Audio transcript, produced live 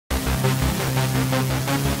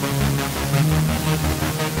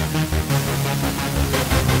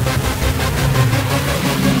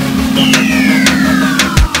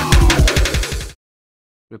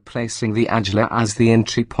replacing the Agila as the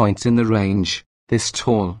entry point in the range. This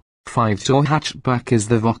tall, 5-door hatchback is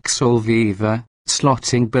the Vauxhall Viva,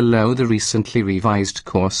 slotting below the recently revised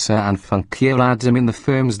Corsa and funkier Adam in the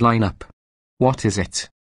firm's lineup. What is it?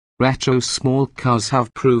 Retro small cars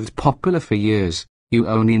have proved popular for years. You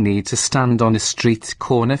only need to stand on a street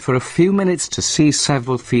corner for a few minutes to see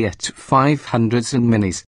several Fiat 500s and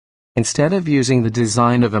Minis. Instead of using the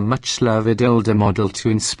design of a much-loved older model to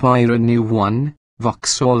inspire a new one,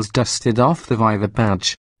 Vauxhall's dusted off the Viva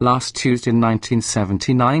badge, last used in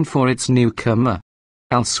 1979 for its newcomer.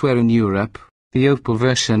 Elsewhere in Europe, the Opel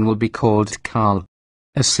version will be called Karl.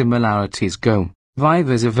 As similarities go,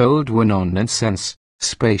 Vivas of old were nonsense,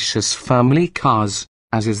 spacious family cars,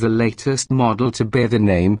 as is the latest model to bear the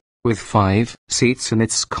name, with 5 seats in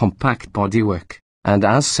its compact bodywork, and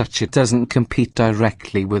as such it doesn't compete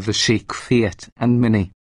directly with the chic Fiat and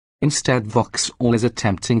Mini. Instead, Vauxhall is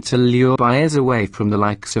attempting to lure buyers away from the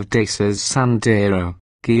likes of Dacia's Sandero,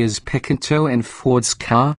 Kia's Picanto and Ford's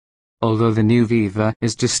Ka. Although the new Viva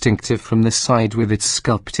is distinctive from the side with its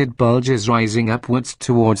sculpted bulges rising upwards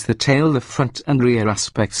towards the tail, the front and rear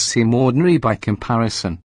aspects seem ordinary by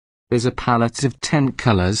comparison. There's a palette of 10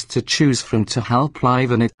 colors to choose from to help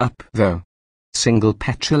liven it up though. Single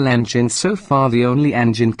petrol engine. So far the only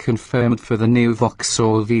engine confirmed for the new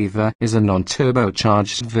Vauxhall Viva is a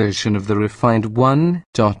non-turbocharged version of the refined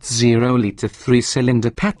 1.0-litre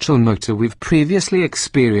 3-cylinder petrol motor we've previously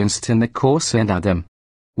experienced in the Corsa and Adam.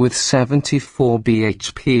 With 74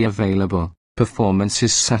 bhp available, performance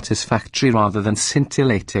is satisfactory rather than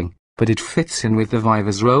scintillating, but it fits in with the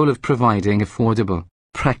Viva's role of providing affordable,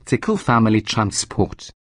 practical family transport.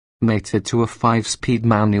 Mated to a 5-speed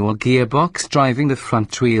manual gearbox driving the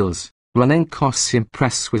front wheels, running costs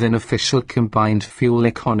impress with an official combined fuel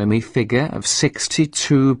economy figure of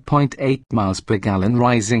 62.8 miles per gallon,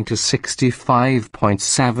 rising to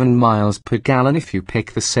 65.7 miles per gallon if you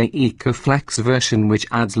pick the SEAT EcoFlex version, which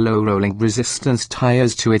adds low rolling resistance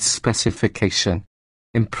tires to its specification.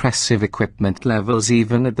 Impressive equipment levels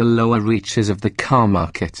even at the lower reaches of the car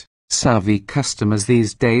market. Savvy customers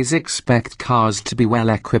these days expect cars to be well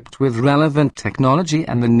equipped with relevant technology,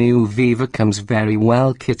 and the new Viva comes very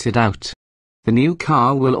well kitted out. The new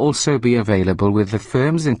car will also be available with the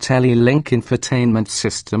firm's IntelliLink infotainment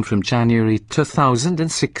system from January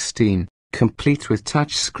 2016, complete with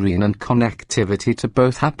touchscreen and connectivity to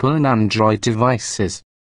both Apple and Android devices.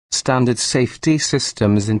 Standard safety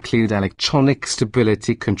systems include electronic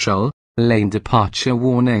stability control, lane departure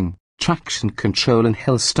warning, traction control and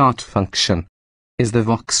hill start function. Is the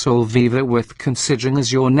Vauxhall Viva worth considering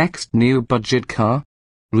as your next new budget car?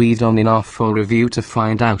 Read on in our full review to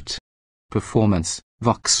find out. Performance.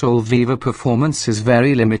 Vauxhall Viva performance is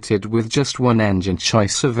very limited with just one engine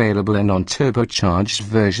choice available, a non-turbocharged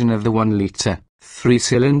version of the 1-litre,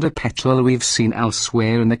 3-cylinder petrol we've seen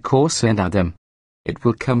elsewhere in the Corsa and Adam. It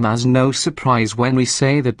will come as no surprise when we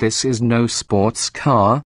say that this is no sports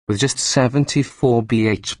car, with just 74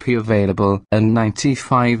 bhp available and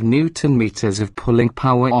 95 Nm of pulling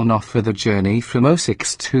power on offer. The journey from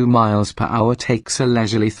 0-62 miles per hour takes a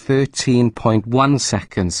leisurely 13.1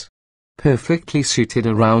 seconds. Perfectly suited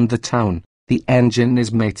around the town, the engine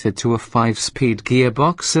is mated to a 5-speed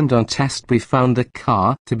gearbox, and on test we found the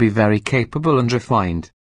car to be very capable and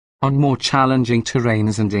refined. On more challenging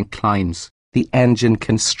terrains and inclines, the engine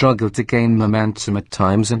can struggle to gain momentum at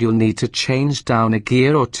times and you'll need to change down a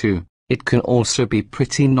gear or two. It can also be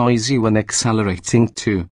pretty noisy when accelerating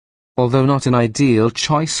too. Although not an ideal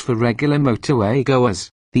choice for regular motorway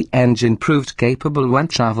goers, the engine proved capable when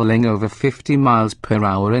traveling over 50 miles per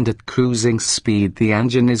hour, and at cruising speed the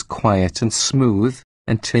engine is quiet and smooth,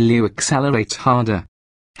 until you accelerate harder.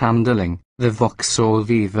 Handling. The Vauxhall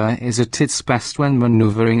Viva is at its best when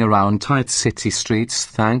maneuvering around tight city streets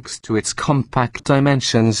thanks to its compact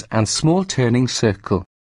dimensions and small turning circle.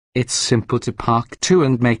 It's simple to park to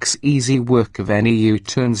and makes easy work of any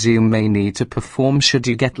U-turns you may need to perform should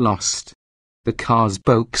you get lost. The car's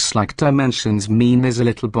box-like dimensions mean there's a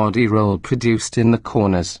little body roll produced in the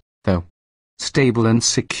corners, though. Stable and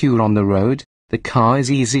secure on the road, the car is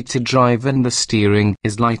easy to drive and the steering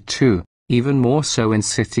is light too, even more so in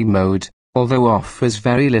city mode, although offers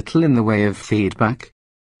very little in the way of feedback.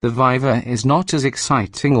 The Viva is not as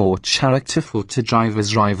exciting or characterful to drive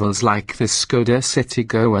as rivals like the Skoda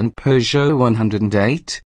Citigo and Peugeot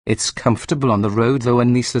 108. It's comfortable on the road though,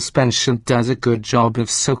 and the suspension does a good job of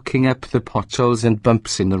soaking up the potholes and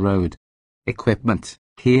bumps in the road. Equipment.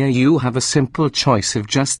 Here you have a simple choice of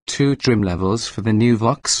just 2 trim levels for the new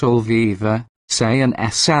Vauxhall Viva, say an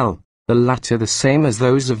SL, the latter the same as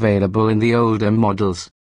those available in the older models.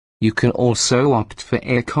 You can also opt for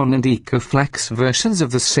Aircon and EcoFlex versions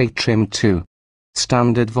of the SEAT trim too.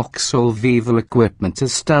 Standard Vauxhall Viva equipment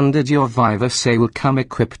as standard. Your Viva SEAT will come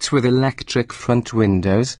equipped with electric front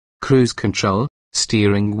windows, cruise control,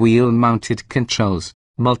 steering wheel mounted controls,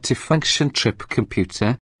 multifunction trip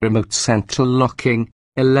computer, remote central locking,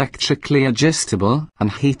 electrically adjustable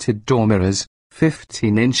and heated door mirrors,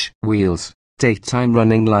 15-inch wheels, daytime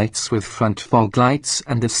running lights with front fog lights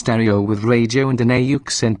and a stereo with radio and an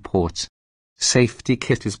AUX in port. Safety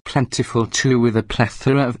kit is plentiful too, with a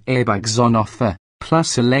plethora of airbags on offer,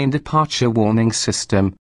 plus a lane departure warning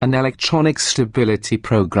system, an electronic stability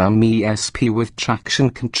program ESP with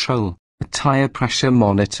traction control, a tire pressure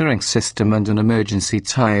monitoring system and an emergency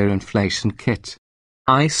tire inflation kit.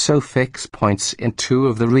 ISOFIX points in 2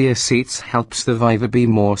 of the rear seats helps the Viva be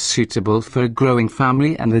more suitable for a growing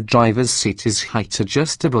family, and the driver's seat is height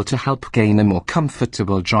adjustable to help gain a more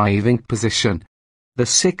comfortable driving position. The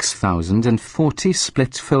 6040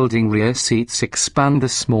 split folding rear seats expand the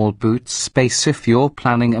small boot space if you're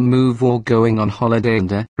planning a move or going on holiday,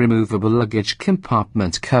 and a removable luggage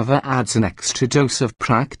compartment cover adds an extra dose of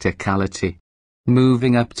practicality.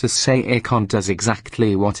 Moving up to SEAT Aircon does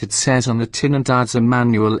exactly what it says on the tin and adds a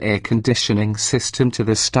manual air conditioning system to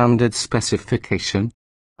the standard specification.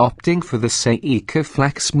 Opting for the SEAT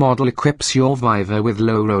EcoFlex model equips your Viva with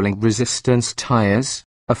low rolling resistance tires,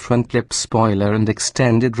 a front lip spoiler and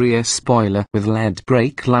extended rear spoiler with LED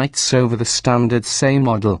brake lights over the standard SEAT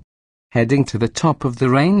model. Heading to the top of the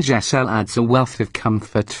range, SL adds a wealth of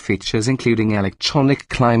comfort features including electronic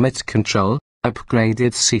climate control,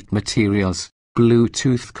 upgraded seat materials,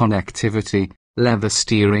 Bluetooth connectivity, leather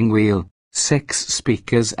steering wheel, 6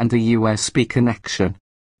 speakers and a USB connection.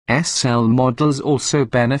 SL models also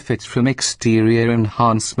benefit from exterior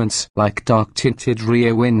enhancements like dark tinted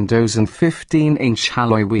rear windows and 15-inch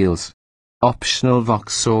alloy wheels. Optional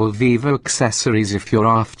Vauxhall Viva accessories. If you're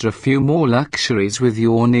after a few more luxuries with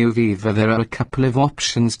your new Viva, there are a couple of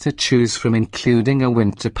options to choose from, including a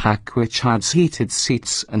winter pack which adds heated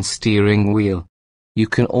seats and steering wheel. You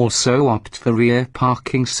can also opt for rear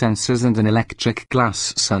parking sensors and an electric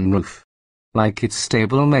glass sunroof. Like its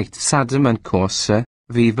stablemate Adam and Corsa,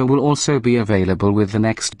 Viva will also be available with the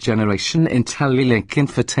next generation IntelliLink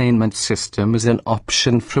infotainment system as an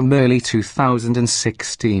option from early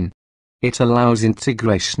 2016. It allows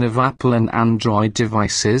integration of Apple and Android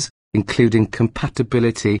devices, including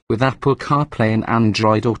compatibility with Apple CarPlay and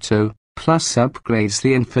Android Auto, plus upgrades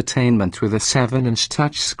the infotainment with a 7-inch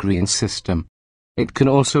touchscreen system. It can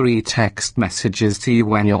also read text messages to you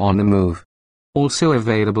when you're on the move. Also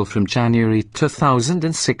available from January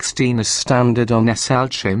 2016 as standard on SL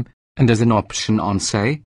trim, and as an option on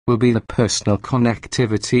SEAT, will be the Personal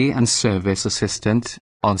Connectivity and Service Assistant,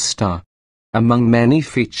 OnStar. Among many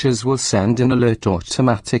features, will send an alert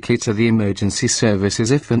automatically to the emergency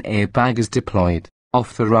services if an airbag is deployed,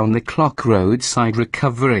 offer round-the-clock roadside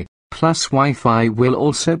recovery, plus Wi-Fi will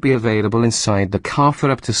also be available inside the car for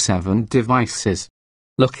up to 7 devices.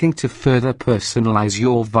 Looking to further personalize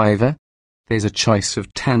your Viva? There's a choice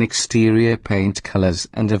of 10 exterior paint colors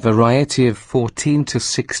and a variety of 14 to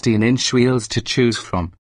 16-inch wheels to choose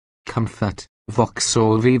from. Comfort.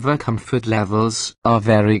 Vauxhall Viva comfort levels are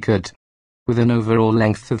very good. With an overall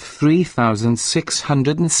length of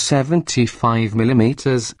 3,675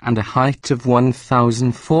 mm and a height of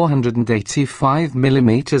 1,485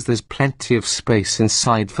 mm, there's plenty of space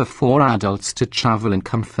inside for 4 adults to travel in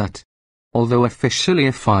comfort. Although officially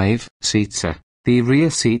a 5-seater, the rear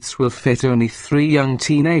seats will fit only 3 young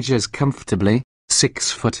teenagers comfortably.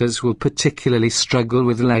 6-footers will particularly struggle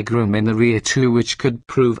with legroom in the rear too, which could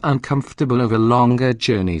prove uncomfortable over longer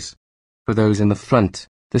journeys. For those in the front,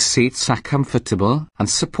 the seats are comfortable and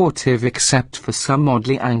supportive except for some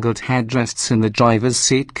oddly angled headrests, and the driver's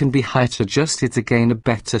seat can be height adjusted to gain a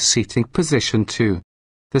better seating position too.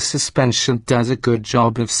 The suspension does a good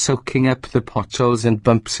job of soaking up the potholes and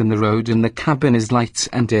bumps in the road, and the cabin is light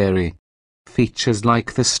and airy. Features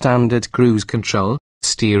like the standard cruise control,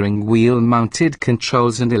 steering wheel mounted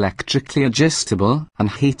controls and electrically adjustable and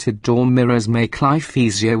heated door mirrors make life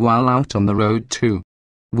easier while out on the road too.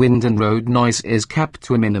 Wind and road noise is kept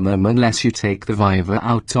to a minimum unless you take the Viva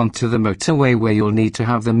out onto the motorway, where you'll need to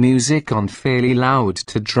have the music on fairly loud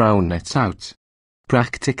to drown it out.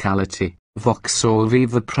 Practicality. Vauxhall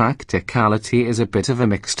Viva practicality is a bit of a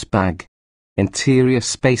mixed bag. Interior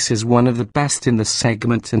space is one of the best in the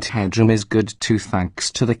segment, and headroom is good too thanks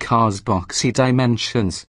to the car's boxy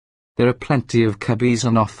dimensions. There are plenty of cubbies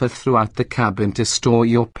on offer throughout the cabin to store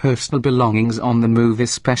your personal belongings on the move.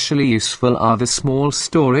 Especially useful are the small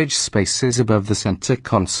storage spaces above the center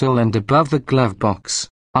console and above the glove box.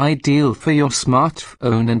 ideal for your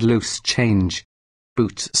smartphone and loose change.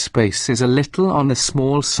 Boot space is a little on the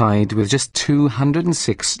small side with just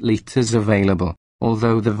 206 litres available,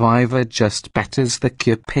 although the Viva just betters the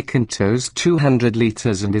Kia Picanto's 200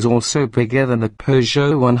 litres and is also bigger than the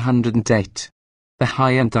Peugeot 108. The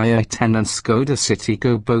high-end i10 and Skoda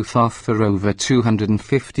Citigo both offer over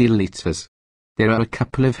 250 litres. There are a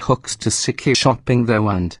couple of hooks to secure shopping though,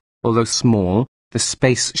 and, although small, the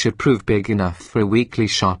space should prove big enough for a weekly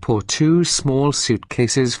shop or 2 small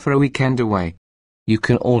suitcases for a weekend away. You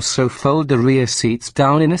can also fold the rear seats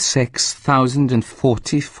down in a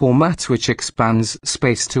 6040 format, which expands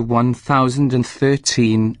space to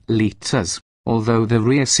 1013 litres, although the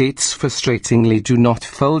rear seats frustratingly do not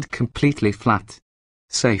fold completely flat.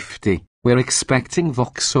 Safety. We're expecting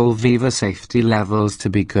Vauxhall Viva safety levels to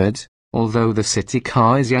be good, although the city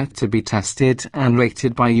car is yet to be tested and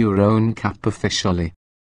rated by Euro NCAP officially.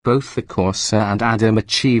 Both the Corsa and Adam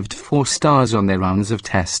achieved 4 stars on their rounds of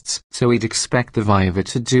tests, so we'd expect the Viva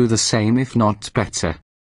to do the same if not better.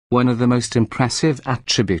 One of the most impressive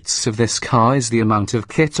attributes of this car is the amount of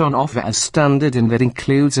kit on offer as standard, and that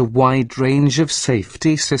includes a wide range of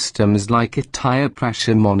safety systems like a tire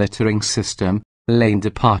pressure monitoring system, lane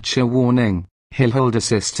departure warning, hill hold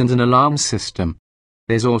assist and an alarm system.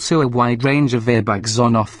 There's also a wide range of airbags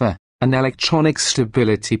on offer, an electronic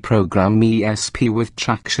stability program ESP with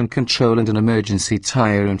traction control and an emergency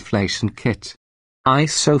tire inflation kit.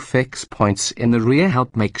 ISOFIX points in the rear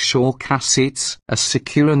help make sure car seats are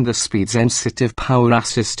secure, and the speed-sensitive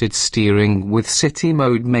power-assisted steering with city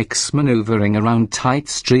mode makes maneuvering around tight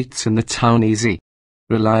streets in the town easy.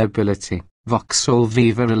 Reliability. Vauxhall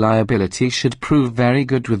Viva reliability should prove very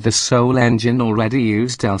good with the sole engine already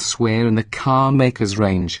used elsewhere in the car maker's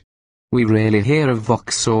range. We rarely hear of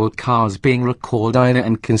Vauxhall cars being recalled either,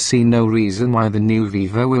 and can see no reason why the new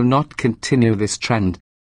Viva will not continue this trend.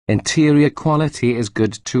 Interior quality is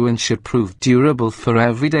good too and should prove durable for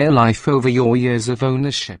everyday life over your years of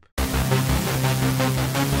ownership.